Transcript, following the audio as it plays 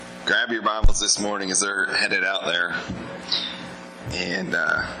Grab your Bibles this morning as they're headed out there and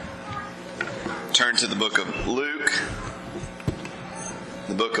turn to the book of Luke.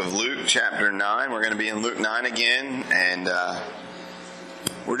 The book of Luke, chapter 9. We're going to be in Luke 9 again, and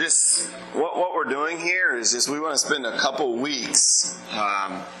we're just, what we're doing here is just we want to spend a couple weeks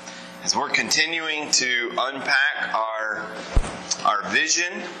as we're continuing to unpack our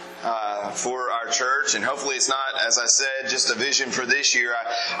vision for our church, and hopefully it's not, as I said, just a vision for this year.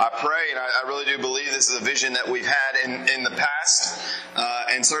 I pray, and I really do believe this is a vision that we've had in the past,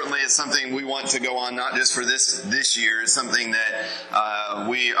 and certainly it's something we want to go on, not just for this year. It's something that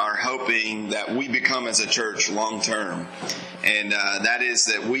we are hoping that we become as a church long term, and that is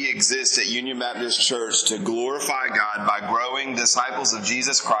that we exist at Union Baptist Church to glorify God by growing disciples of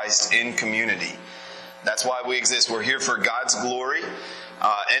Jesus Christ in community. That's why we exist. We're here for God's glory.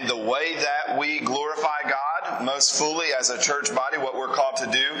 And the way that we glorify God most fully as a church body, what we're called to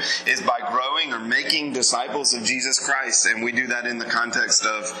do, is by growing or making disciples of Jesus Christ. And we do that in the context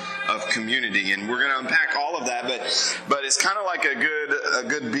of community. And we're going to unpack all of that. But it's kind of like a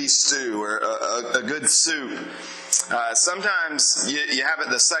good beef stew or a good soup. Sometimes you have it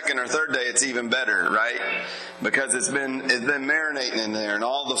the second or third day, it's even better, right? Because it's been marinating in there, and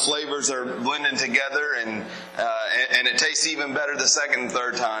all the flavors are blending together, and it tastes even better the second and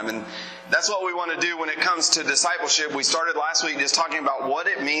third time. And that's what we want to do when it comes to discipleship. We started last week just talking about what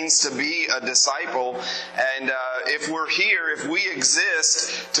it means to be a disciple. And if we're here, if we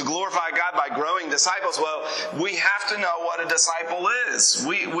exist to glorify God by growing disciples, well, we have to know what a disciple is.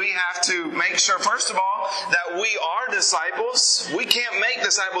 We have to make sure, first of all, that we are disciples. We can't make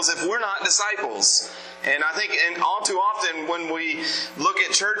disciples if we're not disciples. And I think, and all too often when we look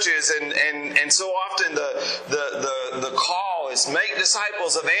at churches, and so often the call is make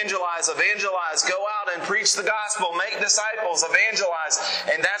disciples, evangelize, go out and preach the gospel, make disciples, evangelize,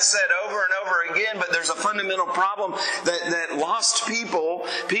 and that's said over and over again. But there's a fundamental problem that lost people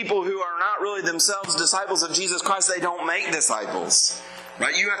who are not really themselves disciples of Jesus Christ, they don't make disciples.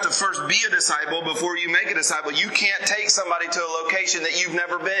 Right? You have to first be a disciple before you make a disciple. You can't take somebody to a location that you've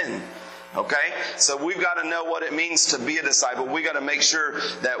never been. Okay? So we've got to know what it means to be a disciple. We've got to make sure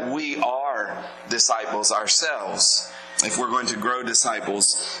that we are disciples ourselves if we're going to grow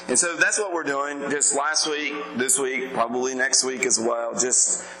disciples. And so that's what we're doing just last week, this week, probably next week as well,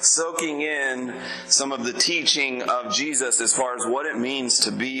 just soaking in some of the teaching of Jesus as far as what it means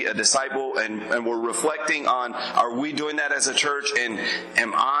to be a disciple. And we're reflecting on, are we doing that as a church? And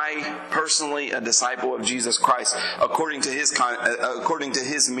am I personally a disciple of Jesus Christ according to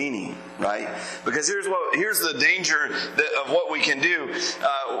his meaning, right? Because here's the danger of what we can do.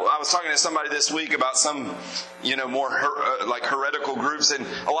 I was talking to somebody this week about some, more like heretical groups, and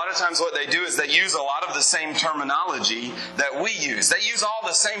a lot of times what they do is they use a lot of the same terminology that we use. They use all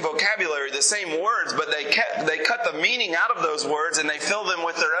the same vocabulary, the same words, but they cut the meaning out of those words and they fill them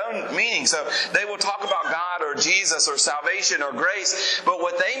with their own meaning. So they will talk about God or Jesus or salvation or grace, but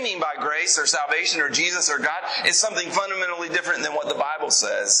what they mean by grace or salvation or Jesus or God is something fundamentally different than what the Bible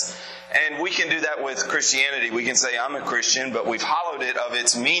says. And we can do that with Christianity. We can say, I'm a Christian, but we've hollowed it of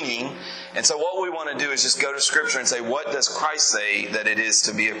its meaning. And so what we want to do is just go to Scripture and say, what does Christ say that it is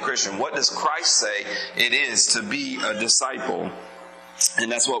to be a Christian? What does Christ say it is to be a disciple? And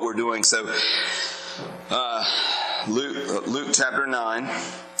that's what we're doing. So Luke chapter 9,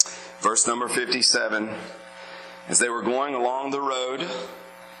 verse number 57. As they were going along the road,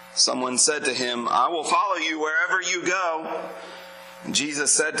 someone said to him, I will follow you wherever you go. And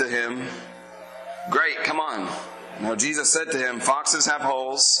Jesus said to him, great, come on. Now Jesus said to him, foxes have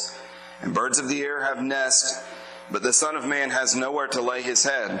holes, and birds of the air have nests, but the Son of Man has nowhere to lay his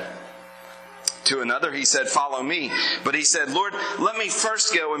head. To another he said, follow me. But he said, Lord, let me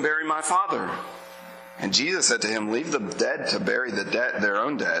first go and bury my father. And Jesus said to him, leave the dead to bury their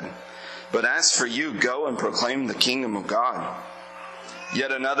own dead. But as for you, go and proclaim the kingdom of God.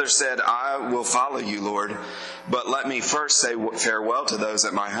 Yet another said, I will follow you, Lord, but let me first say farewell to those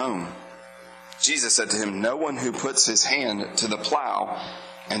at my home. Jesus said to him, no one who puts his hand to the plow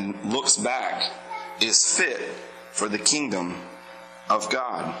and looks back is fit for the kingdom of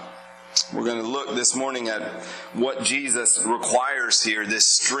God. We're going to look this morning at what Jesus requires here, this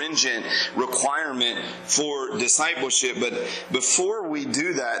stringent requirement for discipleship. But before we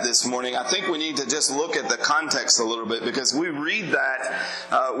do that this morning, I think we need to just look at the context a little bit, because we read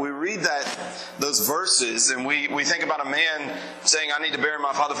those verses, and we think about a man saying, I need to bury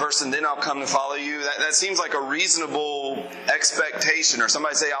my father first and then I'll come to follow you. That seems like a reasonable expectation. Or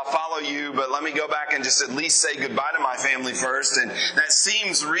somebody say, I'll follow you, but let me go back and just at least say goodbye to my family first. And that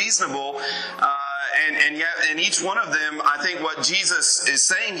seems reasonable. And each one of them, I think what Jesus is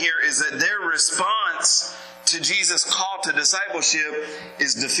saying here is that their response to Jesus' call to discipleship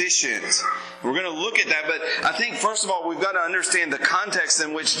is deficient. We're going to look at that, but I think first of all we've got to understand the context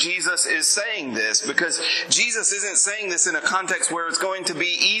in which Jesus is saying this, because Jesus isn't saying this in a context where it's going to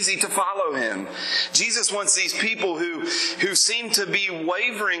be easy to follow him. Jesus wants these people who seem to be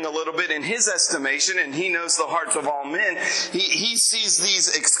wavering a little bit in his estimation, and he knows the hearts of all men. He sees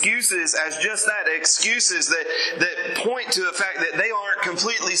these excuses as just that, excuses that point to the fact that they aren't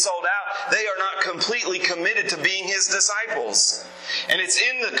completely sold out. They are not completely committed to being his disciples. And it's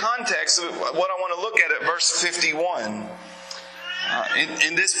in the context of what I want to look at verse 51.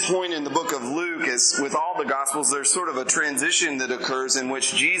 In this point in the book of Luke, as with all the Gospels, there's sort of a transition that occurs in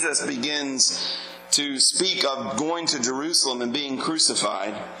which Jesus begins to speak of going to Jerusalem and being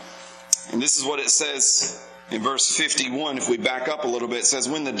crucified. And this is what it says in verse 51. If we back up a little bit, it says,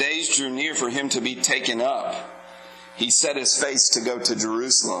 "When the days drew near for him to be taken up, he set his face to go to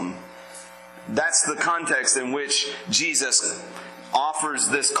Jerusalem." That's the context in which Jesus offers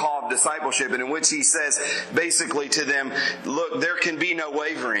this call of discipleship, and in which he says basically to them, look, there can be no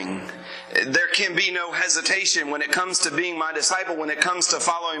wavering. There can be no hesitation when it comes to being my disciple, when it comes to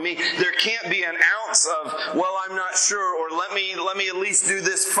following me. There can't be an ounce of, well, I'm not sure, or let me at least do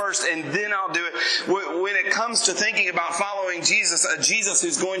this first and then I'll do it. When it comes to thinking about following Jesus, a Jesus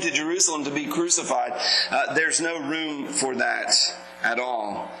who's going to Jerusalem to be crucified, there's no room for that at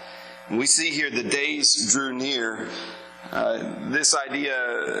all. We see here the days drew near. This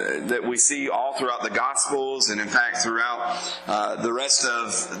idea that we see all throughout the Gospels, and in fact throughout the rest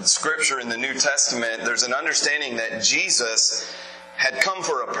of Scripture in the New Testament, there's an understanding that Jesus had come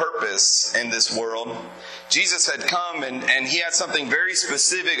for a purpose in this world. Jesus had come and he had something very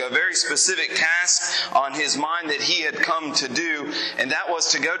specific, a very specific task on his mind that he had come to do, and that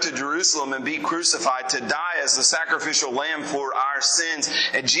was to go to Jerusalem and be crucified, to die as the sacrificial lamb for our sins.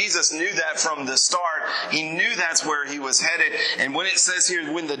 And Jesus knew that from the start. He knew that's where he was headed. And when it says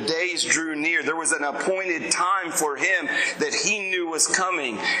here, when the days drew near, there was an appointed time for him that he knew was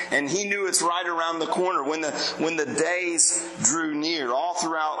coming, and he knew it's right around the corner. When the days drew near, all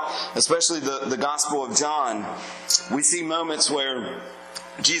throughout, especially the Gospel of John, we see moments where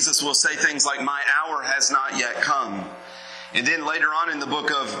Jesus will say things like, "My hour has not yet come." And then later on in the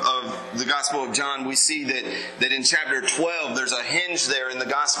book of the Gospel of John, we see that in chapter 12, there's a hinge there in the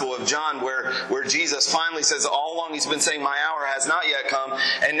Gospel of John where Jesus finally says, all along he's been saying, "My hour has not yet come."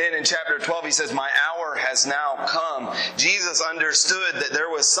 And then in chapter 12, he says, "My hour has now come." Jesus understood that there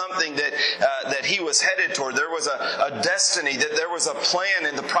was something that he was headed toward. There was a destiny, that there was a plan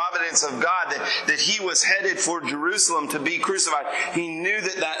in the providence of God, that he was headed for Jerusalem to be crucified. He knew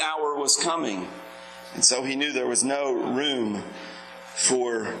that hour was coming. And so he knew there was no room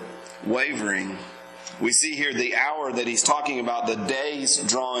for wavering. We see here the hour that he's talking about, the days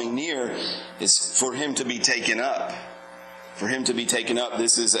drawing near, is for him to be taken up. For him to be taken up.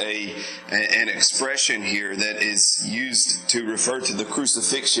 This is an expression here that is used to refer to the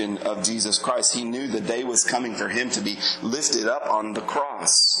crucifixion of Jesus Christ. He knew the day was coming for him to be lifted up on the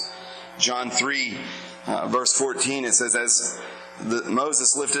cross. John 3, verse 14, it says, "As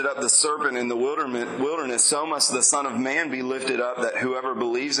Moses lifted up the serpent in the wilderness, so must the Son of Man be lifted up, that whoever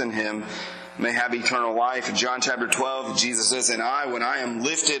believes in him may have eternal life." In John chapter 12, Jesus says, "And I, when I am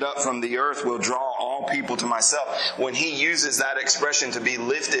lifted up from the earth, will draw all people to myself." When he uses that expression, to be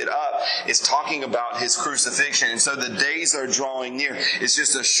lifted up, it's talking about his crucifixion. And so the days are drawing near. It's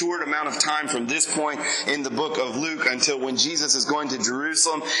just a short amount of time from this point in the book of Luke until when Jesus is going to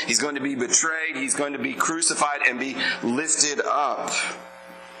Jerusalem. He's going to be betrayed. He's going to be crucified and be lifted up.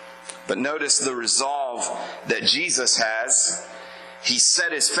 But notice the resolve that Jesus has. He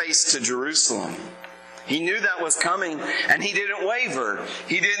set his face to Jerusalem. He knew that was coming, and he didn't waver.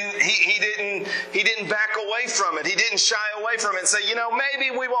 He didn't back away from it. He didn't shy away from it and say, maybe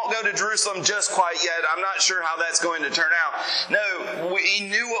we won't go to Jerusalem just quite yet. I'm not sure how that's going to turn out. No, he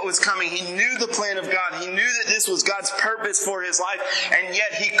knew what was coming. He knew the plan of God. He knew that this was God's purpose for his life, and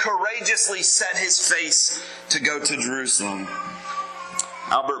yet he courageously set his face to go to Jerusalem.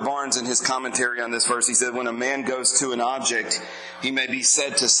 Albert Barnes, in his commentary on this verse, he said, "When a man goes to an object, he may be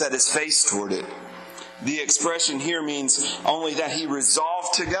said to set his face toward it." The expression here means only that he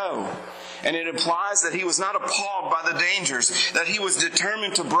resolved to go. And it implies that he was not appalled by the dangers, that he was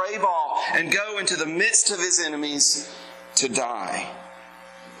determined to brave all and go into the midst of his enemies to die.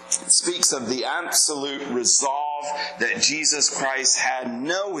 It speaks of the absolute resolve resolve that Jesus Christ had,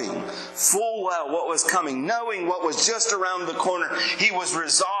 knowing full well what was coming, knowing what was just around the corner. He was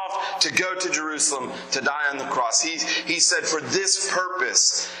resolved to go to Jerusalem to die on the cross. He said, for this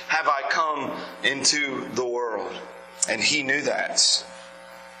purpose have I come into the world. And he knew that.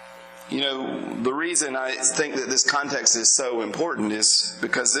 The reason I think that this context is so important is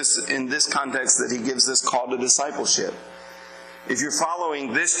because in this context that he gives this call to discipleship. If you're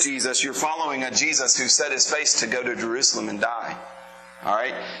following this Jesus, you're following a Jesus who set his face to go to Jerusalem and die. All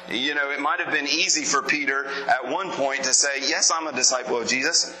right? It might have been easy for Peter at one point to say, yes, I'm a disciple of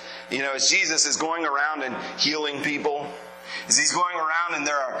Jesus. As Jesus is going around and healing people, as he's going around and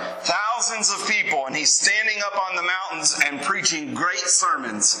there are thousands of people and he's standing up on the mountains and preaching great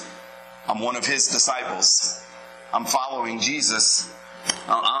sermons. I'm one of his disciples. I'm following Jesus.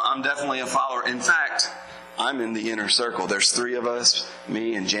 I'm definitely a follower. In fact, I'm in the inner circle. There's 3 of us,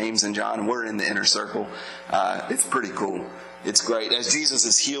 me and James and John, and we're in the inner circle. It's pretty cool. It's great. As Jesus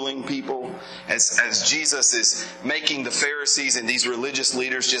is healing people, as Jesus is making the Pharisees and these religious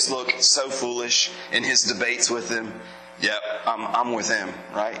leaders just look so foolish in his debates with them. Yep, I'm with him,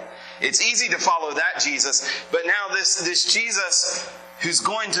 right? It's easy to follow that Jesus, but now this Jesus who's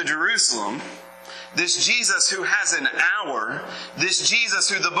going to Jerusalem, this Jesus who has an hour, this Jesus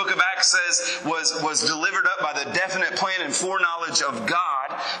who the book of Acts says was delivered up by the definite plan and foreknowledge of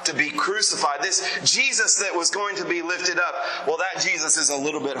God to be crucified, this Jesus that was going to be lifted up, well, that Jesus is a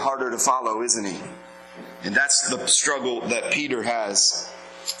little bit harder to follow, isn't he? And that's the struggle that Peter has.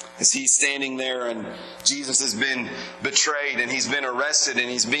 As he's standing there and Jesus has been betrayed and he's been arrested and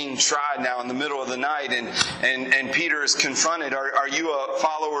he's being tried now in the middle of the night and Peter is confronted, are you a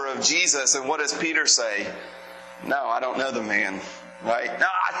follower of Jesus? And what does Peter say? No, I don't know the man. Right? No,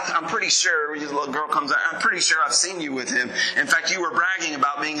 I'm pretty sure, the little girl comes out, I'm pretty sure I've seen you with him. In fact, you were bragging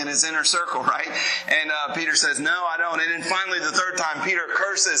about being in his inner circle, right? And Peter says, no, I don't. And then finally the third time, Peter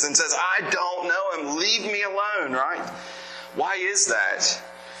curses and says, I don't know him. Leave me alone, right? Why is that?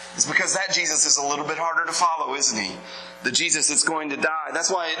 It's because that Jesus is a little bit harder to follow, isn't he? The Jesus that's going to die. That's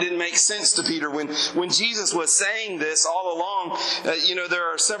why it didn't make sense to Peter when Jesus was saying this all along.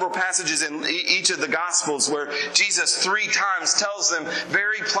 There are several passages in each of the Gospels where Jesus 3 times tells them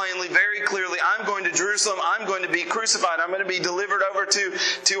very plainly, very clearly, I'm going to Jerusalem, I'm going to be crucified, I'm going to be delivered over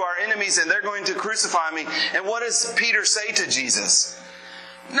to our enemies, and they're going to crucify me. And what does Peter say to Jesus?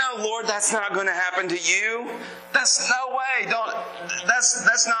 No, Lord, that's not going to happen to you. That's no way.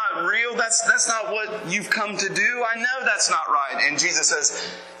 That's not real. That's not what you've come to do. I know that's not right. And Jesus says,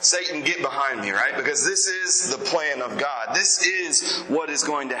 Satan, get behind me, right? Because this is the plan of God. This is what is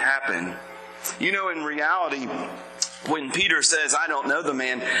going to happen. In reality, when Peter says, I don't know the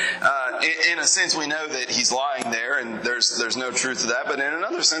man, in a sense we know that he's lying there and there's no truth to that. But in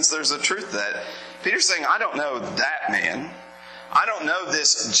another sense, there's a truth to that. Peter's saying, I don't know that man. I don't know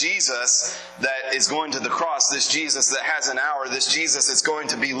this Jesus that is going to the cross, this Jesus that has an hour, this Jesus that's going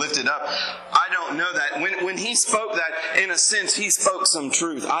to be lifted up. I don't know that. When he spoke that, in a sense, he spoke some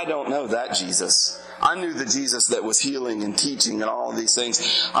truth. I don't know that Jesus. I knew the Jesus that was healing and teaching and all of these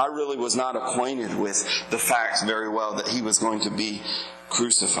things. I really was not acquainted with the facts very well that he was going to be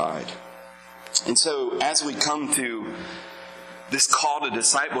crucified. And so, as we come to this call to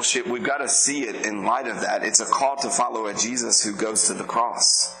discipleship, we've got to see it in light of that. It's a call to follow a Jesus who goes to the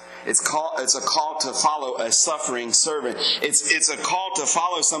cross. It's a call to follow a suffering servant. It's a call to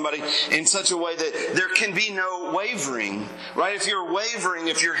follow somebody in such a way that there can be no wavering, right? If you're wavering,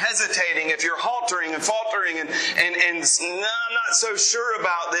 if you're hesitating, if you're haltering and faltering and no, I'm not so sure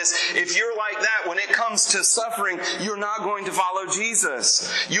about this. If you're like that, when it comes to suffering, you're not going to follow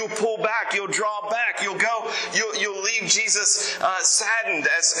Jesus. You'll pull back. You'll draw back. You'll leave Jesus saddened,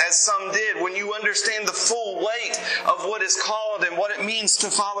 as some did. When you understand the full weight of what is called and what it means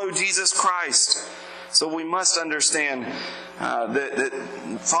to follow Jesus Christ. So we must understand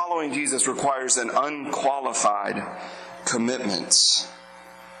that following Jesus requires an unqualified commitment.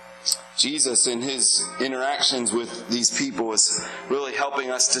 Jesus, in his interactions with these people, is really helping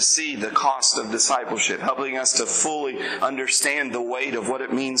us to see the cost of discipleship, helping us to fully understand the weight of what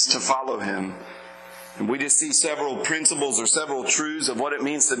it means to follow him. And we just see several principles or several truths of what it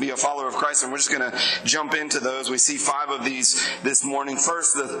means to be a follower of Christ, and we're just going to jump into those. We see 5 of these this morning.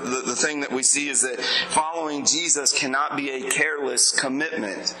 First, the thing that we see is that following Jesus cannot be a careless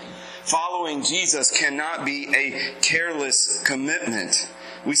commitment. Following Jesus cannot be a careless commitment.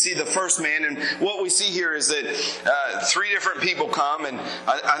 We see the first man, and what we see here is that 3 different people come, and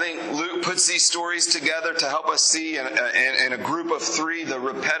I think Luke puts these stories together to help us see in a group of 3 the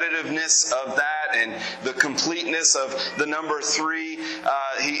repetitiveness of that and the completeness of the number 3.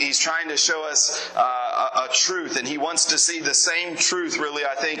 He's trying to show us a truth, and he wants to see the same truth, really,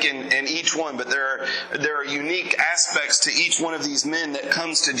 I think, in each one. But there are unique aspects to each one of these men that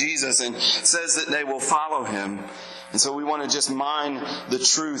comes to Jesus and says that they will follow him. And so we want to just mine the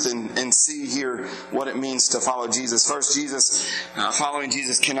truth and see here what it means to follow Jesus. First, following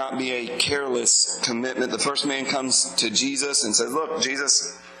Jesus cannot be a careless commitment. The first man comes to Jesus and says, "Look,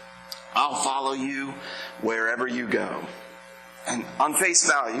 Jesus, I'll follow you wherever you go." And on face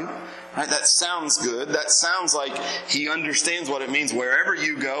value, right, that sounds good. That sounds like he understands what it means. Wherever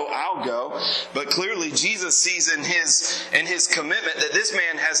you go, I'll go. But clearly Jesus sees in his commitment that this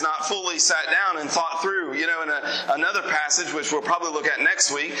man has not fully sat down and thought through. In another passage, which we'll probably look at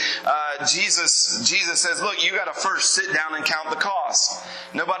next week, Jesus says, "Look, you got to first sit down and count the cost.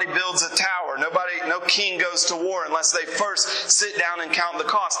 Nobody builds a tower. No king goes to war unless they first sit down and count the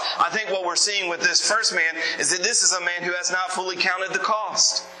cost." I think what we're seeing with this first man is that this is a man who has not fully counted the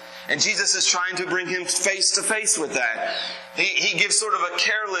cost. And Jesus is trying to bring him face to face with that. He gives sort of a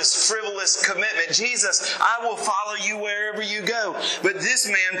careless, frivolous commitment. "Jesus, I will follow you wherever you go." But this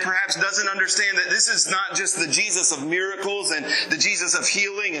man perhaps doesn't understand that this is not just the Jesus of miracles and the Jesus of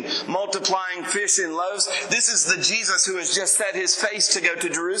healing and multiplying fish and loaves. This is the Jesus who has just set his face to go to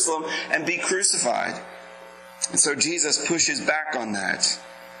Jerusalem and be crucified. And so Jesus pushes back on that.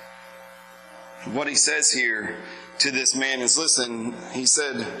 What he says here to this man is, listen, he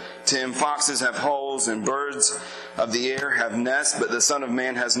said to him, "Foxes have holes and birds of the air have nests, but the Son of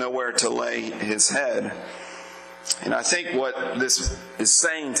Man has nowhere to lay his head." And I think what this is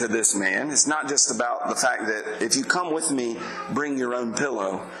saying to this man is not just about the fact that if you come with me, bring your own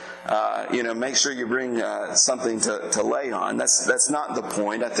pillow. Make sure you bring something to lay on. That's not the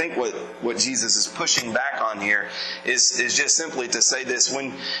point. I think what Jesus is pushing back on here is just simply to say this: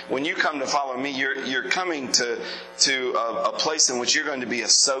 when you come to follow me, you're coming to a place in which you're going to be a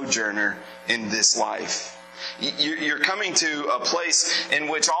sojourner in this life. You're coming to a place in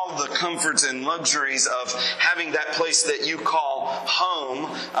which all the comforts and luxuries of having that place that you call home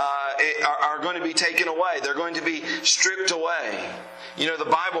are going to be taken away. They're going to be stripped away. The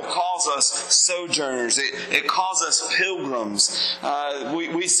Bible calls us sojourners. It calls us pilgrims.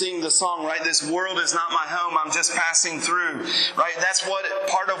 We sing the song, right? "This world is not my home. I'm just passing through." Right? That's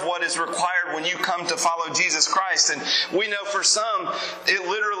part of what is required when you come to follow Jesus Christ. And we know for some, it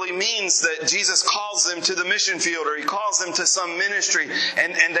literally means that Jesus calls them to the mission field, or he calls them to some ministry,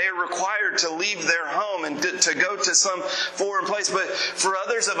 and they are required to leave their home and to go to some foreign place. But for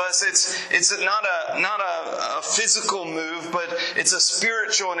others of us, it's not a physical move, but it's a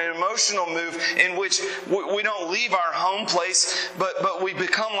spiritual and an emotional move in which we don't leave our home place, but we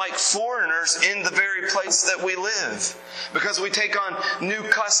become like foreigners in the very place that we live, because we take on new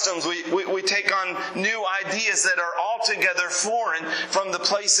customs, we take on new ideas that are altogether foreign from the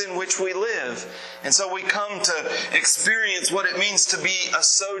place in which we live. And so we come to experience what it means to be a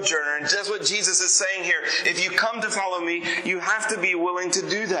sojourner. And that's what Jesus is saying here. If you come to follow me, you have to be willing to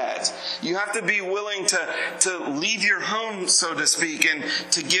do that. You have to be willing to leave your home, so to speak, and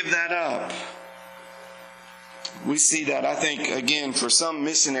to give that up. We see that, I think, again, for some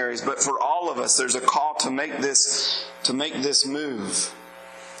missionaries, but for all of us, there's a call to make this move,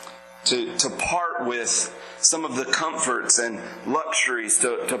 to part with some of the comforts and luxuries,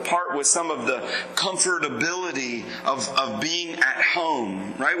 to part with some of the comfortability of being at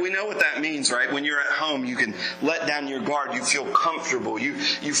home, right? We know what that means, right? When you're at home, you can let down your guard, you feel comfortable, you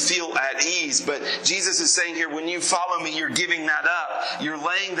feel at ease. But Jesus is saying here, when you follow me, you're giving that up. You're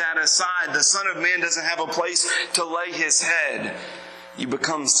laying that aside. The Son of Man doesn't have a place to lay his head. You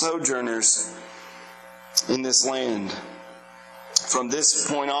become sojourners in this land. From this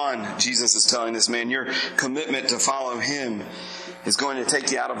point on, Jesus is telling this man, your commitment to follow him is going to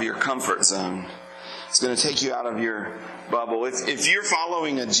take you out of your comfort zone. It's going to take you out of your bubble. If you're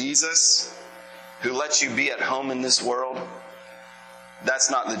following a Jesus who lets you be at home in this world, that's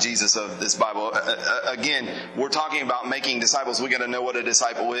not the Jesus of this Bible. Again, we're talking about making disciples. We got to know what a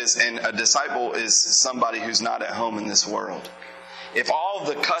disciple is, and a disciple is somebody who's not at home in this world. If all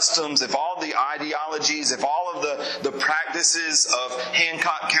the customs, if all the ideologies, if all of the practices of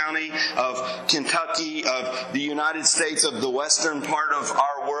Hancock County, of Kentucky, of the United States, of the western part of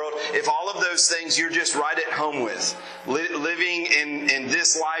our world, if all of those things you're just right at home with, living in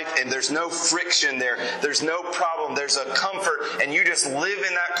this life, and there's no friction there, there's no problem, there's a comfort, and you just live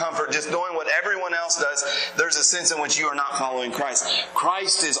in that comfort, just doing what everyone else does, there's a sense in which you are not following Christ.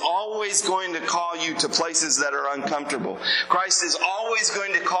 Christ is always going to call you to places that are uncomfortable. Christ is always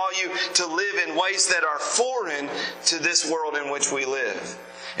going to call you to live in ways that are foreign to this world in which we live.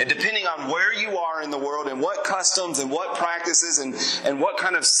 And depending on where you are in the world and what customs and what practices and what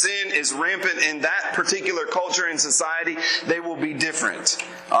kind of sin is rampant in that particular culture and society, they will be different.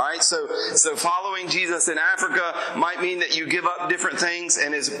 All right, so following Jesus in Africa might mean that you give up different things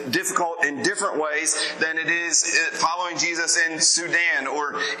and is difficult in different ways than it is following Jesus in Sudan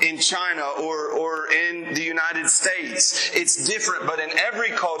or in China or in the United States. It's different, but in every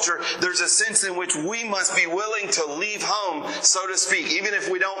culture, there's a sense in which we must be willing to leave home, so to speak. Even if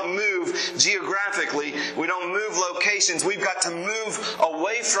we don't move geographically, we don't move locations, we've got to move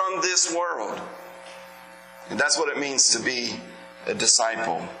away from this world. And that's what it means to be a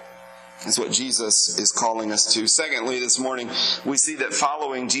disciple. That's what Jesus is calling us to. Secondly, this morning, we see that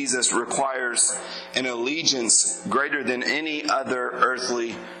following Jesus requires an allegiance greater than any other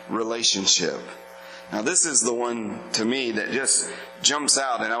earthly relationship. Now, this is the one, to me, that just jumps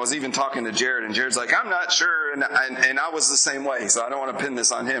out. And I was even talking to Jared, and Jared's like, I'm not sure. And I was the same way, so I don't want to pin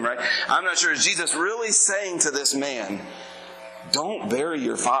this on him, right? I'm not sure. Is Jesus really saying to this man, don't bury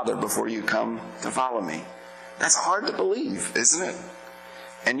your father before you come to follow me? That's hard to believe, isn't it?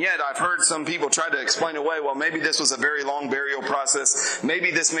 And yet I've heard some people try to explain away, well, maybe this was a very long burial process. Maybe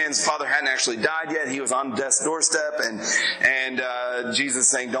this man's father hadn't actually died yet. He was on death's doorstep. And Jesus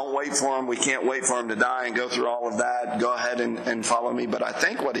saying, don't wait for him. We can't wait for him to die and go through all of that. Go ahead and follow me. But I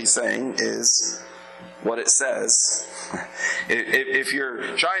think what he's saying is what it says. If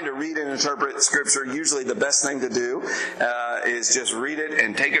you're trying to read and interpret Scripture, usually the best thing to do is just read it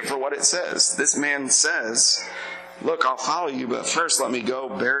and take it for what it says. This man says, look, I'll follow you, but first let me go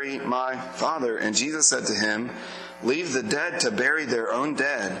bury my father. And Jesus said to him, leave the dead to bury their own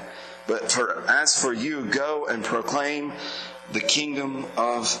dead. But as for you, go and proclaim the kingdom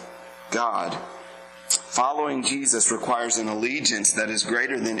of God. Following Jesus requires an allegiance that is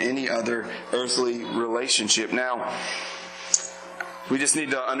greater than any other earthly relationship. Now, we just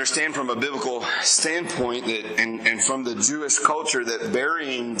need to understand from a biblical standpoint that, and from the Jewish culture, that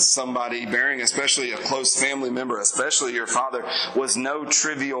burying somebody, burying especially a close family member, especially your father, was no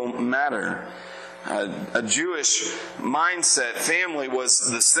trivial matter. A Jewish mindset, family was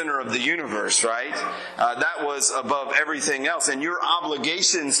the center of the universe, right? That was above everything else. And your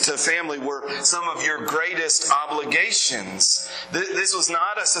obligations to family were some of your greatest obligations. This was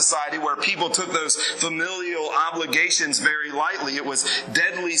not a society where people took those familial obligations very lightly. It was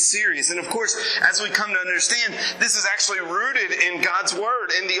deadly serious. And of course, as we come to understand, this is actually rooted in God's Word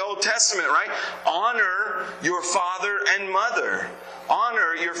in the Old Testament, right? Honor your father and mother.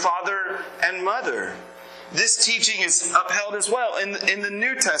 Honor your father and mother. This teaching is upheld as well in the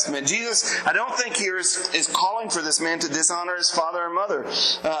New Testament. Jesus, I don't think here is calling for this man to dishonor his father and mother.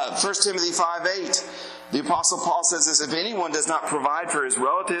 1 Timothy 5:8. The Apostle Paul says this, if anyone does not provide for his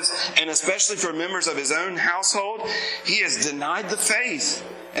relatives, and especially for members of his own household, he has denied the faith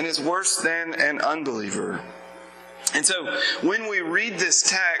and is worse than an unbeliever. And so when we read this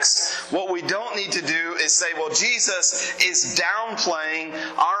text, what we don't need to do is say, well, Jesus is downplaying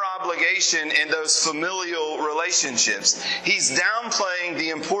our obligation in those familial relationships. He's downplaying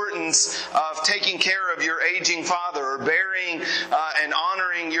the importance of taking care of your aging father or burying and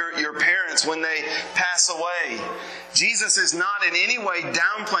honoring your parents when they pass away. Jesus is not in any way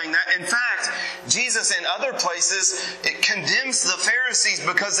downplaying that. In fact, Jesus in other places condemns the Pharisees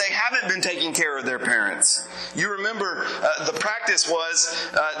because they haven't been taking care of their parents. You remember the practice was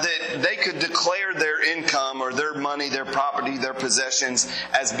that they could declare their income or their money, their property, their possessions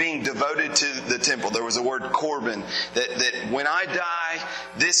as being devoted to the temple. There was a word korban, that when I die,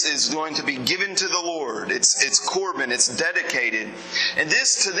 this is going to be given to the Lord. It's korban, it's dedicated. And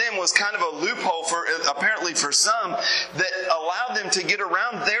this to them was kind of a loophole apparently for some that allowed them to get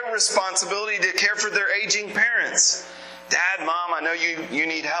around their responsibility to care for their aging parents. Dad, Mom, I know you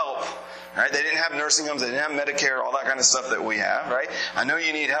need help. Right? They didn't have nursing homes, they didn't have Medicare, all that kind of stuff that we have, right? I know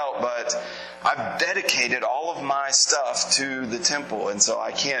you need help, but I've dedicated all of my stuff to the temple, and so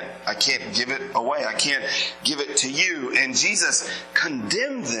I can't give it away. I can't give it to you. And Jesus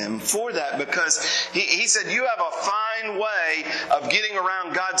condemned them for that because he said, you have a fine way of getting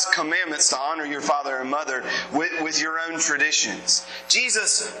around God's commandments to honor your father and mother with your own traditions.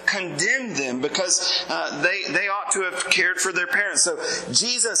 Jesus condemned them because they ought to have cared for their parents. So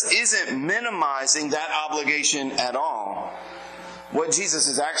Jesus isn't minimizing that obligation at all. What Jesus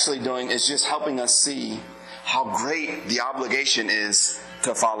is actually doing is just helping us see how great the obligation is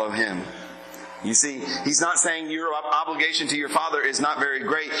to follow Him. You see, He's not saying your obligation to your father is not very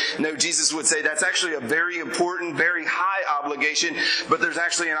great. No, Jesus would say that's actually a very important, very high obligation, but there's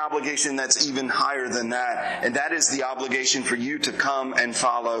actually an obligation that's even higher than that. And that is the obligation for you to come and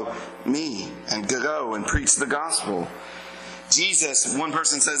follow me and go and preach the gospel. Jesus, one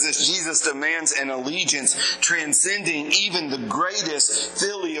person says this, Jesus demands an allegiance transcending even the greatest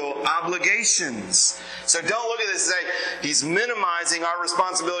filial obligations. So don't look at this and say, he's minimizing our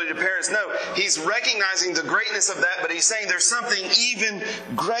responsibility to parents. No, he's recognizing the greatness of that, but he's saying there's something even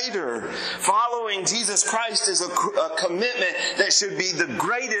greater. Following Jesus Christ is a commitment that should be the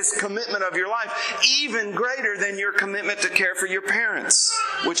greatest commitment of your life, even greater than your commitment to care for your parents,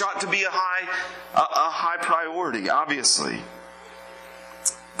 which ought to be a high priority, obviously.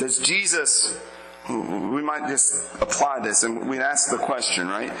 Does Jesus, we might just apply this and we'd ask the question,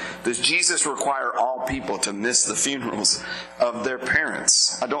 right? Does Jesus require all people to miss the funerals of their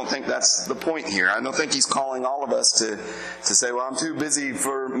parents? I don't think that's the point here. I don't think he's calling all of us to say, well, I'm too busy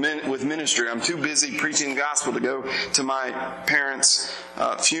with ministry. I'm too busy preaching the gospel to go to my parents'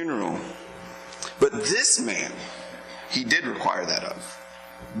 funeral. But this man, he did require that of.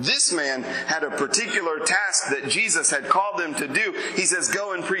 This man had a particular task that Jesus had called him to do. He says,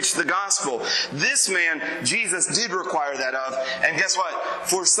 go and preach the gospel. This man, Jesus did require that of. And guess what?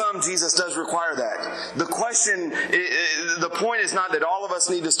 For some, Jesus does require that. The point is not that all of us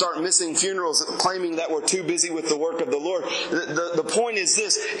need to start missing funerals claiming that we're too busy with the work of the Lord. The point is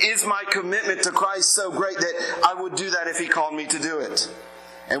this, is my commitment to Christ so great that I would do that if he called me to do it?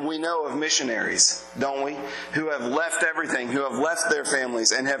 And we know of missionaries, don't we, who have left everything, who have left their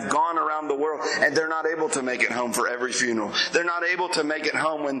families and have gone around the world, and they're not able to make it home for every funeral. They're not able to make it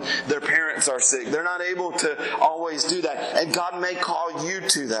home when their parents are sick. They're not able to always do that. And God may call you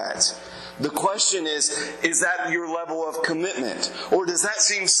to that. The question is that your level of commitment? Or does that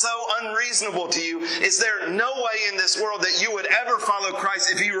seem so unreasonable to you? Is there no way in this world that you would ever follow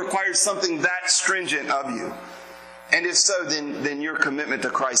Christ if he required something that stringent of you? And if so, then your commitment to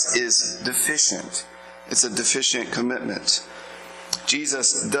Christ is deficient. It's a deficient commitment.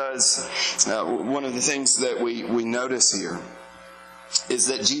 Jesus does, one of the things that we notice here is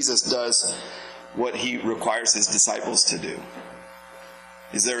that Jesus does what he requires his disciples to do.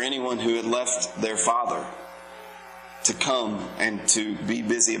 Is there anyone who had left their father to come and to be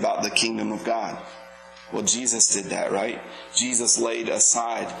busy about the kingdom of God? Well, Jesus did that, right? Jesus laid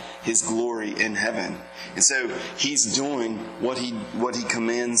aside his glory in heaven. And so he's doing what he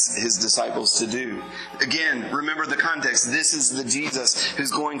commands his disciples to do. Again, remember the context. This is the Jesus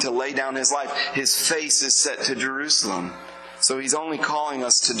who's going to lay down his life. His face is set to Jerusalem. So he's only calling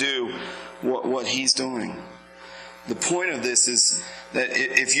us to do what he's doing. The point of this is that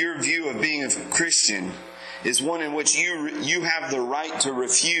if your view of being a Christian is one in which you have the right to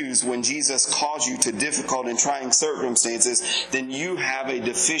refuse when Jesus calls you to difficult and trying circumstances, then you have a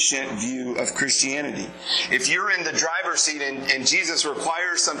deficient view of Christianity. If you're in the driver's seat and Jesus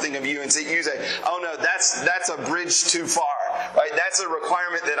requires something of you and you say, oh no, that's a bridge too far, right? That's a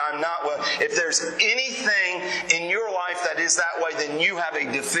requirement that I'm not well. If there's anything in your life that is that way, then you have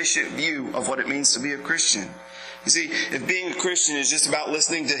a deficient view of what it means to be a Christian. You see, if being a Christian is just about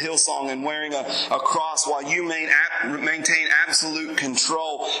listening to Hillsong and wearing a cross while you maintain absolute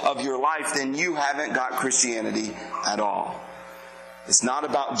control of your life, then you haven't got Christianity at all. It's not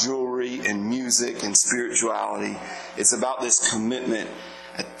about jewelry and music and spirituality. It's about this commitment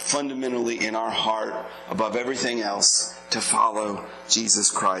fundamentally in our heart, above everything else, to follow Jesus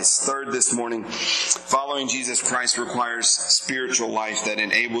Christ. Third this morning, following Jesus Christ requires spiritual life that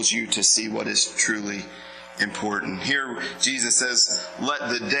enables you to see what is truly important. Here Jesus says, let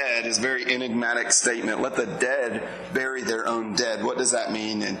the dead, is a very enigmatic statement. Let the dead bury their own dead. What does that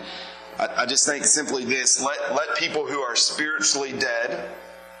mean? And I just think simply this, let people who are spiritually dead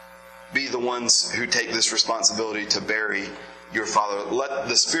be the ones who take this responsibility to bury your father. Let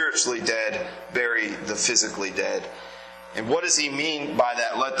the spiritually dead bury the physically dead. And what does he mean by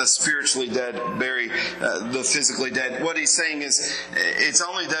that? Let the spiritually dead bury the physically dead. What he's saying is it's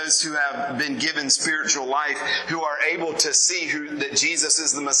only those who have been given spiritual life who are able to see that Jesus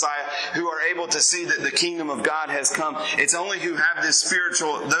is the Messiah, who are able to see that the kingdom of God has come. It's only those who have this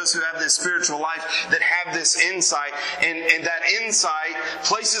spiritual life that have this insight. And that insight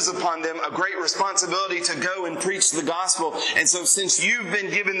places upon them a great responsibility to go and preach the gospel. And so since you've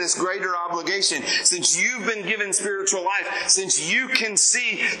been given this greater obligation, since you've been given spiritual life, since you can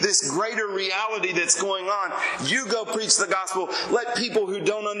see this greater reality that's going on, you go preach the gospel. Let people who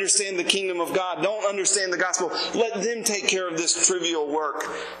don't understand the kingdom of God, don't understand the gospel, let them take care of this trivial work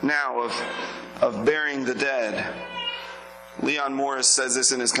now of burying the dead. Leon Morris says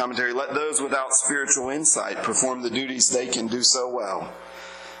this in his commentary, let those without spiritual insight perform the duties they can do so well.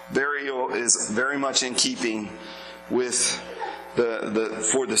 Burial is very much in keeping with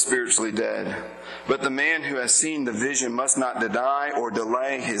for the spiritually dead. But the man who has seen the vision must not deny or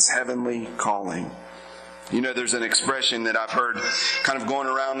delay his heavenly calling. You know, there's an expression that I've heard kind of going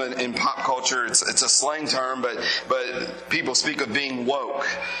around in pop culture. It's a slang term, but people speak of being woke,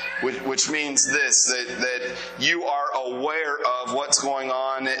 which means this, that you are aware of what's going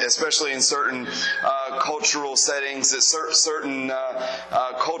on, especially in certain cultural settings, certain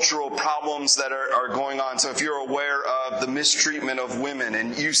cultural problems that are going on. So if you're aware of the mistreatment of women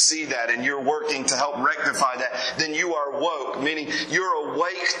and you see that and you're working to help rectify that, then you are woke, meaning you're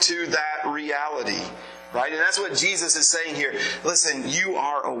awake to that reality. Right? And that's what Jesus is saying here. Listen, you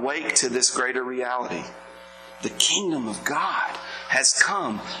are awake to this greater reality. The kingdom of God has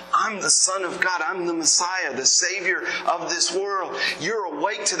come. I'm the Son of God. I'm the Messiah, the Savior of this world. You're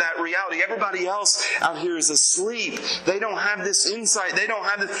awake to that reality. Everybody else out here is asleep. They don't have this insight. They don't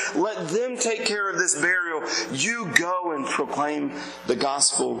have this. Let them take care of this burial. You go and proclaim the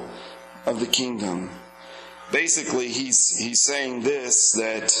gospel of the kingdom. Basically, he's saying this,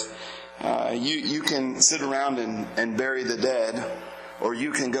 that you can sit around and bury the dead, or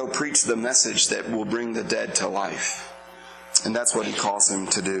you can go preach the message that will bring the dead to life. And that's what he calls him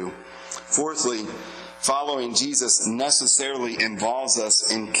to do. Fourthly, following Jesus necessarily involves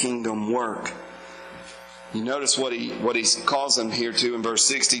us in kingdom work. You notice what he calls them here to in verse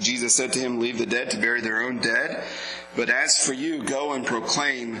 60. Jesus said to him, "Leave the dead to bury their own dead. But as for you, go and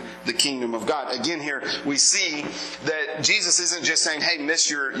proclaim the kingdom of God." Again, here we see that Jesus isn't just saying, "Hey, miss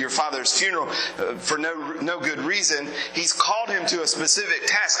your father's funeral for no good reason." He's called him to a specific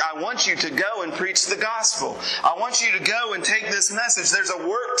task. I want you to go and preach the gospel. I want you to go and take this message. There's a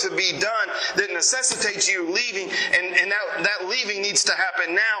work to be done that necessitates you leaving, and that leaving needs to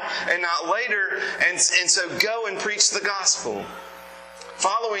happen now and not later. And so go and preach the gospel.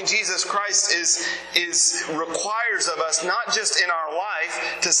 Following Jesus Christ requires of us, not just in our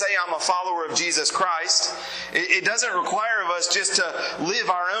life, to say I'm a follower of Jesus Christ. It doesn't require of us just to live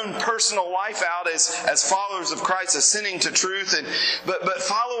our own personal life out as followers of Christ, ascending to truth. But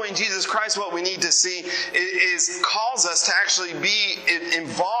following Jesus Christ, what we need to see is calls us to actually be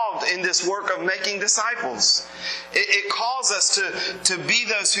involved in this work of making disciples. It calls us to be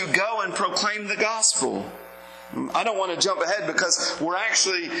those who go and proclaim the gospel. I don't want to jump ahead because we're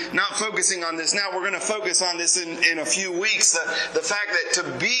actually not focusing on this now. We're going to focus on this in a few weeks. The fact that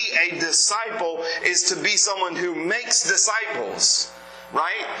to be a disciple is to be someone who makes disciples.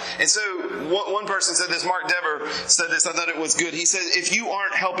 Right? And so one person said this, Mark Dever said this, I thought it was good. He said, if you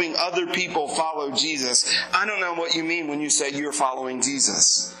aren't helping other people follow Jesus, I don't know what you mean when you say you're following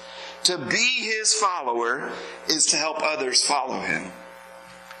Jesus. To be his follower is to help others follow him.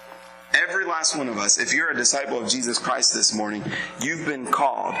 Every last one of us, if you're a disciple of Jesus Christ this morning, you've been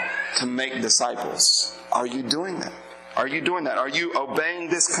called to make disciples. Are you doing that? Are you doing that? Are you obeying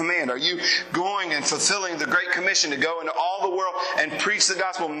this command? Are you going and fulfilling the Great Commission to go into all the world and preach the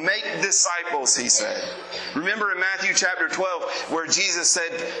gospel? Make disciples, he said. Remember in Matthew chapter 12 where Jesus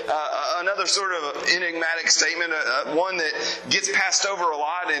said another sort of enigmatic statement, one that gets passed over a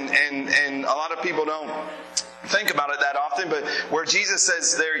lot and a lot of people don't think about it that often, but where Jesus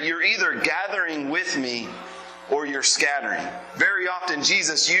says there, you're either gathering with me or you're scattering. Very often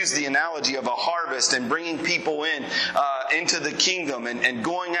Jesus used the analogy of a harvest and bringing people into the kingdom and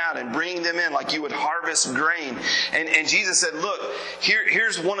going out and bringing them in like you would harvest grain. And Jesus said, look,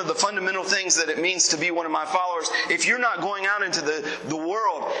 here's one of the fundamental things that it means to be one of my followers. If you're not going out into the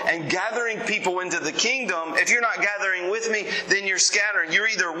world and gathering people into the kingdom, if you're not gathering with me, then you're scattering. You're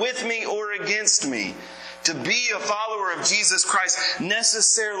either with me or against me. To be a follower of Jesus Christ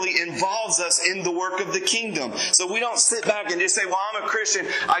necessarily involves us in the work of the kingdom. So we don't sit back and just say, well, I'm a Christian.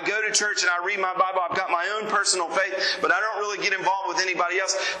 I go to church and I read my Bible. I've got my own personal faith, but I don't really get involved with anybody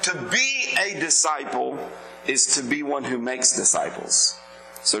else. To be a disciple is to be one who makes disciples.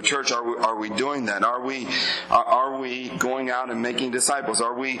 So church, are we doing that? Are we going out and making disciples?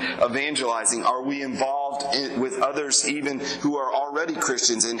 Are we evangelizing? Are we involved with others even who are already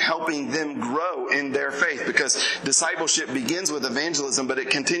Christians and helping them grow in their faith? Because discipleship begins with evangelism, but it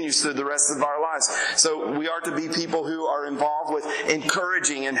continues through the rest of our lives. So we are to be people who are involved with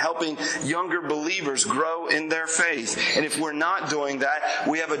encouraging and helping younger believers grow in their faith. And if we're not doing that,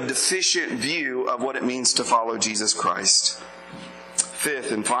 we have a deficient view of what it means to follow Jesus Christ.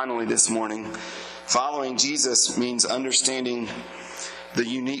 Fifth and finally this morning, following Jesus means understanding the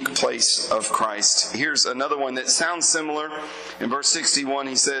unique place of Christ. Here's another one that sounds similar. In verse 61,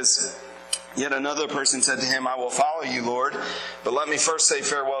 he says, yet another person said to him, I will follow you, Lord, but let me first say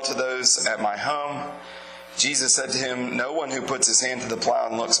farewell to those at my home. Jesus said to him, no one who puts his hand to the plow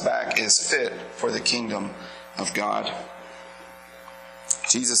and looks back is fit for the kingdom of God.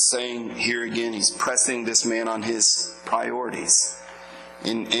 Jesus saying here again, he's pressing this man on his priorities.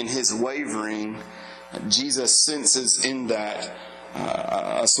 In his wavering, Jesus senses in that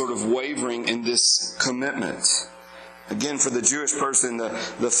a sort of wavering in this commitment. Again, for the Jewish person, the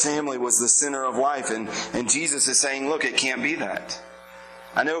family was the center of life. And Jesus is saying, look, it can't be that.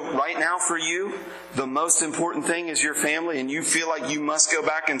 I know right now for you, the most important thing is your family, and you feel like you must go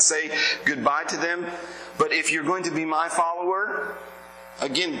back and say goodbye to them. But if you're going to be my follower,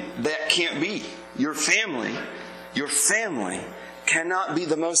 again, that can't be. Your family cannot be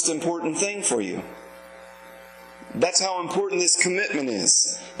the most important thing for you. That's how important this commitment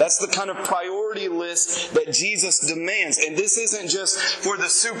is. That's the kind of priority list that Jesus demands. And this isn't just for the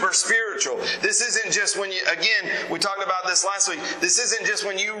super spiritual. This isn't just when you, again, we talked about this last week. This isn't just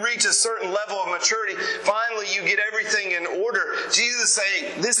when you reach a certain level of maturity, finally you get everything in order. Jesus is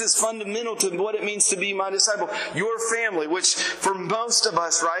saying this is fundamental to what it means to be my disciple. Your family, which for most of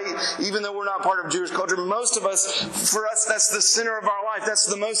us, right, even though we're not part of Jewish culture, most of us, for us, that's the center of our life. That's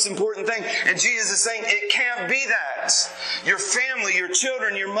the most important thing. And Jesus is saying it can't be that. Your family, your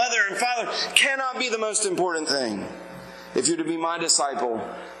children, your mother and father cannot be the most important thing. If you're to be my disciple,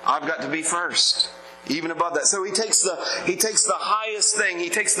 I've got to be first, even above that. So he takes the highest thing, he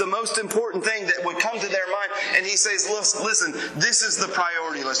takes the most important thing that would come to their mind, and he says, listen, this is the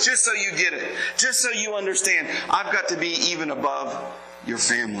priority list. Just so you get it, just so you understand, I've got to be even above your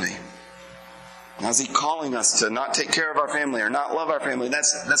family. Now, is he calling us to not take care of our family or not love our family?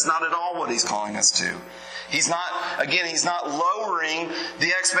 That's not at all what he's calling us to. He's not lowering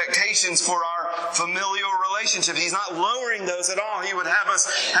the expectations for our familial relationship. He's not lowering those at all. He would have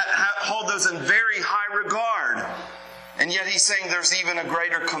us hold those in very high regard. And yet he's saying there's even a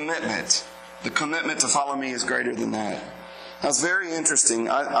greater commitment. The commitment to follow me is greater than that. That's very interesting,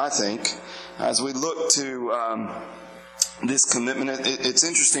 I think, as we look to this commitment. It's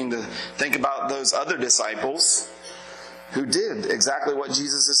interesting to think about those other disciples who did exactly what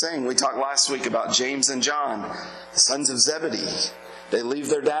Jesus is saying. We talked last week about James and John, the sons of Zebedee. They leave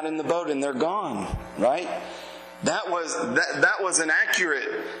their dad in the boat and they're gone, right? That was an accurate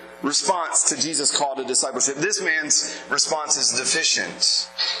response to Jesus' call to discipleship. This man's response is deficient.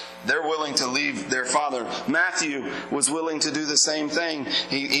 They're willing to leave their father. Matthew was willing to do the same thing.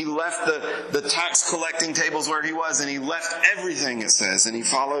 He left the tax collecting tables where he was, and he left everything, it says, and he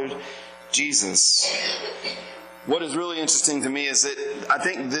followed Jesus. What is really interesting to me is that I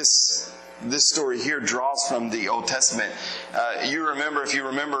think this story here draws from the Old Testament. If you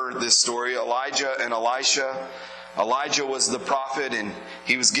remember this story, Elijah and Elisha. Elijah was the prophet, and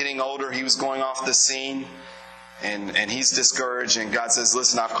he was getting older. He was going off the scene, and he's discouraged. And God says,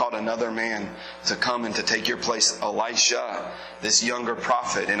 listen, I've called another man to come and to take your place, Elisha, this younger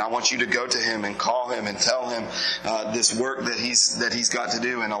prophet. And I want you to go to him and call him and tell him this work that he's got to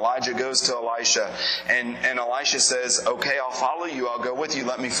do. And Elijah goes to Elisha, and Elisha says, okay, I'll follow you. I'll go with you.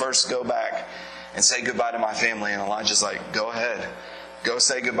 Let me first go back and say goodbye to my family. And Elijah's like, go ahead. Go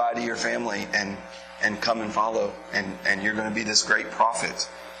say goodbye to your family and come and follow. And you're going to be this great prophet.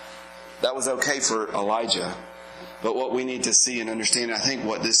 That was okay for Elijah. But what we need to see and understand, I think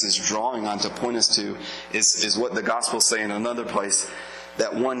what this is drawing on to point us to, is what the Gospels say in another place,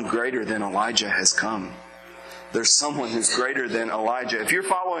 that one greater than Elijah has come. There's someone who's greater than Elijah. If you're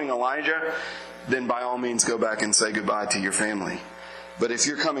following Elijah, then by all means go back and say goodbye to your family. But if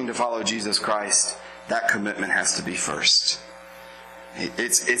you're coming to follow Jesus Christ, that commitment has to be first.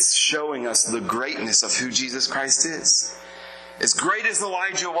 It's showing us the greatness of who Jesus Christ is. As great as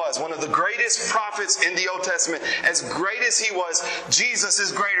Elijah was, one of the greatest prophets in the Old Testament, as great as he was, Jesus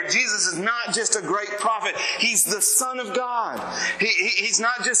is greater. Jesus is not just a great prophet. He's the Son of God. He's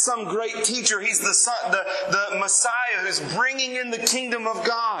not just some great teacher. He's the Son, the Messiah who's bringing in the kingdom of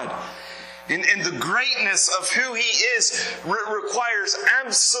God. And the greatness of who he is requires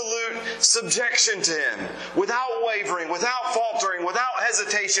absolute subjection to him. Without wavering, without faltering, without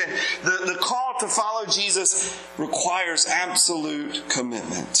hesitation. The call to follow Jesus requires absolute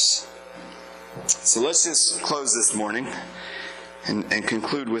commitment. So let's just close this morning and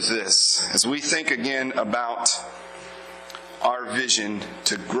conclude with this. As we think again about our vision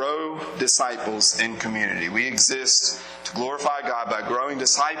to grow disciples in community. We exist to glorify God by growing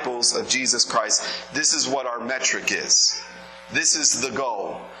disciples of Jesus Christ. This is what our metric is. This is the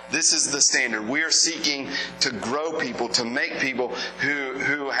goal. This is the standard. We are seeking to grow people, to make people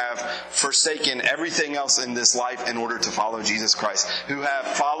who have forsaken everything else in this life in order to follow Jesus Christ, who have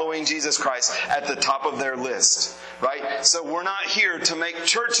following Jesus Christ at the top of their list, right? So we're not here to make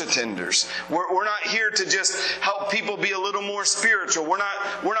church attenders. We're not here to just help people be a little more spiritual. We're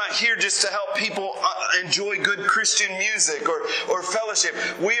not here just to help people enjoy good Christian music or fellowship.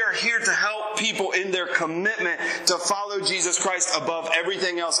 We are here to help people in their commitment to follow Jesus Christ above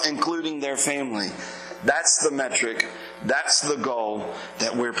everything else else, including their family. That's the metric. That's the goal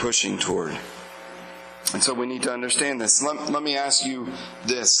that we're pushing toward. And so we need to understand this. Let me ask you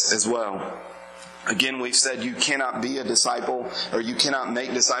this as well. Again, we've said you cannot be a disciple, or you cannot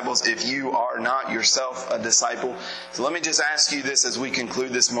make disciples if you are not yourself a disciple. So let me just ask you this as we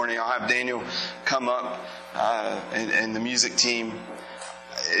conclude this morning. I'll have Daniel come up and the music team.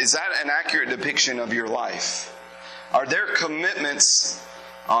 Is that an accurate depiction of your life? Are there commitments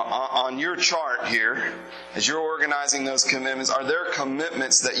on your chart here, as you're organizing those commitments? Are there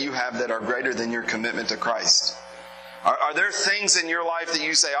commitments that you have that are greater than your commitment to Christ? Are there things in your life that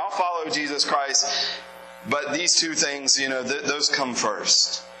you say, I'll follow Jesus Christ, but these two things, those come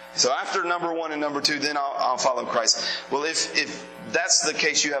first? So after number one and number two, then I'll follow Christ. Well, if that's the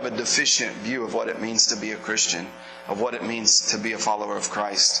case, you have a deficient view of what it means to be a Christian, of what it means to be a follower of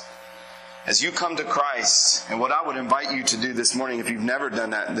Christ. As you come to Christ, and what I would invite you to do this morning, if you've never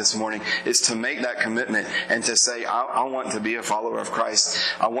done that this morning, is to make that commitment and to say, I want to be a follower of Christ.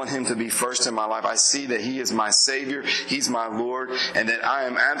 I want Him to be first in my life. I see that He is my Savior, He's my Lord, and that I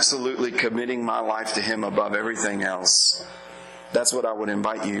am absolutely committing my life to Him above everything else. That's what I would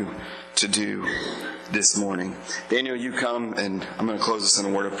invite you to do this morning. Daniel, you come, and I'm going to close this in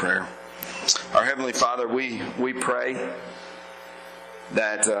a word of prayer. Our Heavenly Father, we pray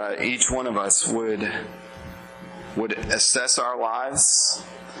that each one of us would assess our lives,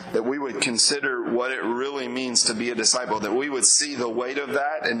 that we would consider what it really means to be a disciple, that we would see the weight of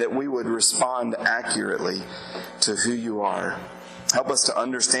that, and that we would respond accurately to who you are. Help us to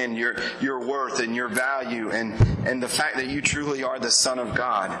understand your worth and your value and the fact that you truly are the Son of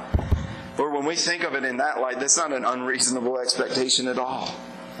God. Lord, when we think of it in that light, that's not an unreasonable expectation at all.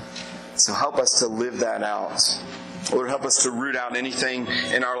 So help us to live that out. Lord, help us to root out anything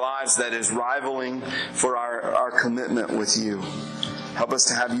in our lives that is rivaling for our commitment with you. Help us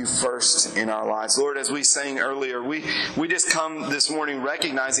to have you first in our lives. Lord, as we sang earlier, we just come this morning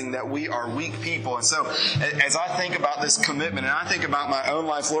recognizing that we are weak people. And so as I think about this commitment and I think about my own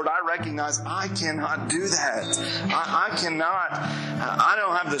life, Lord, I recognize I cannot do that. I cannot. I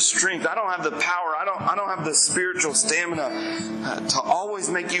don't have the strength. I don't have the power. I don't have the spiritual stamina to always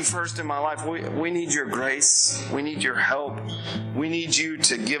make you first in my life. We need your grace. We need your help. We need you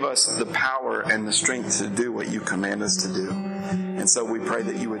to give us the power and the strength to do what you command us to do. And so we pray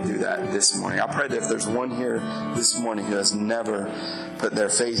that you would do that this morning. I pray that if there's one here this morning who has never put their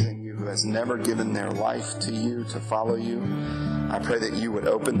faith in you, who has never given their life to you, to follow you, I pray that you would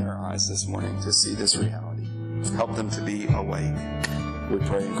open their eyes this morning to see this reality. Help them to be awake. We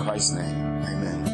pray in Christ's name. Amen.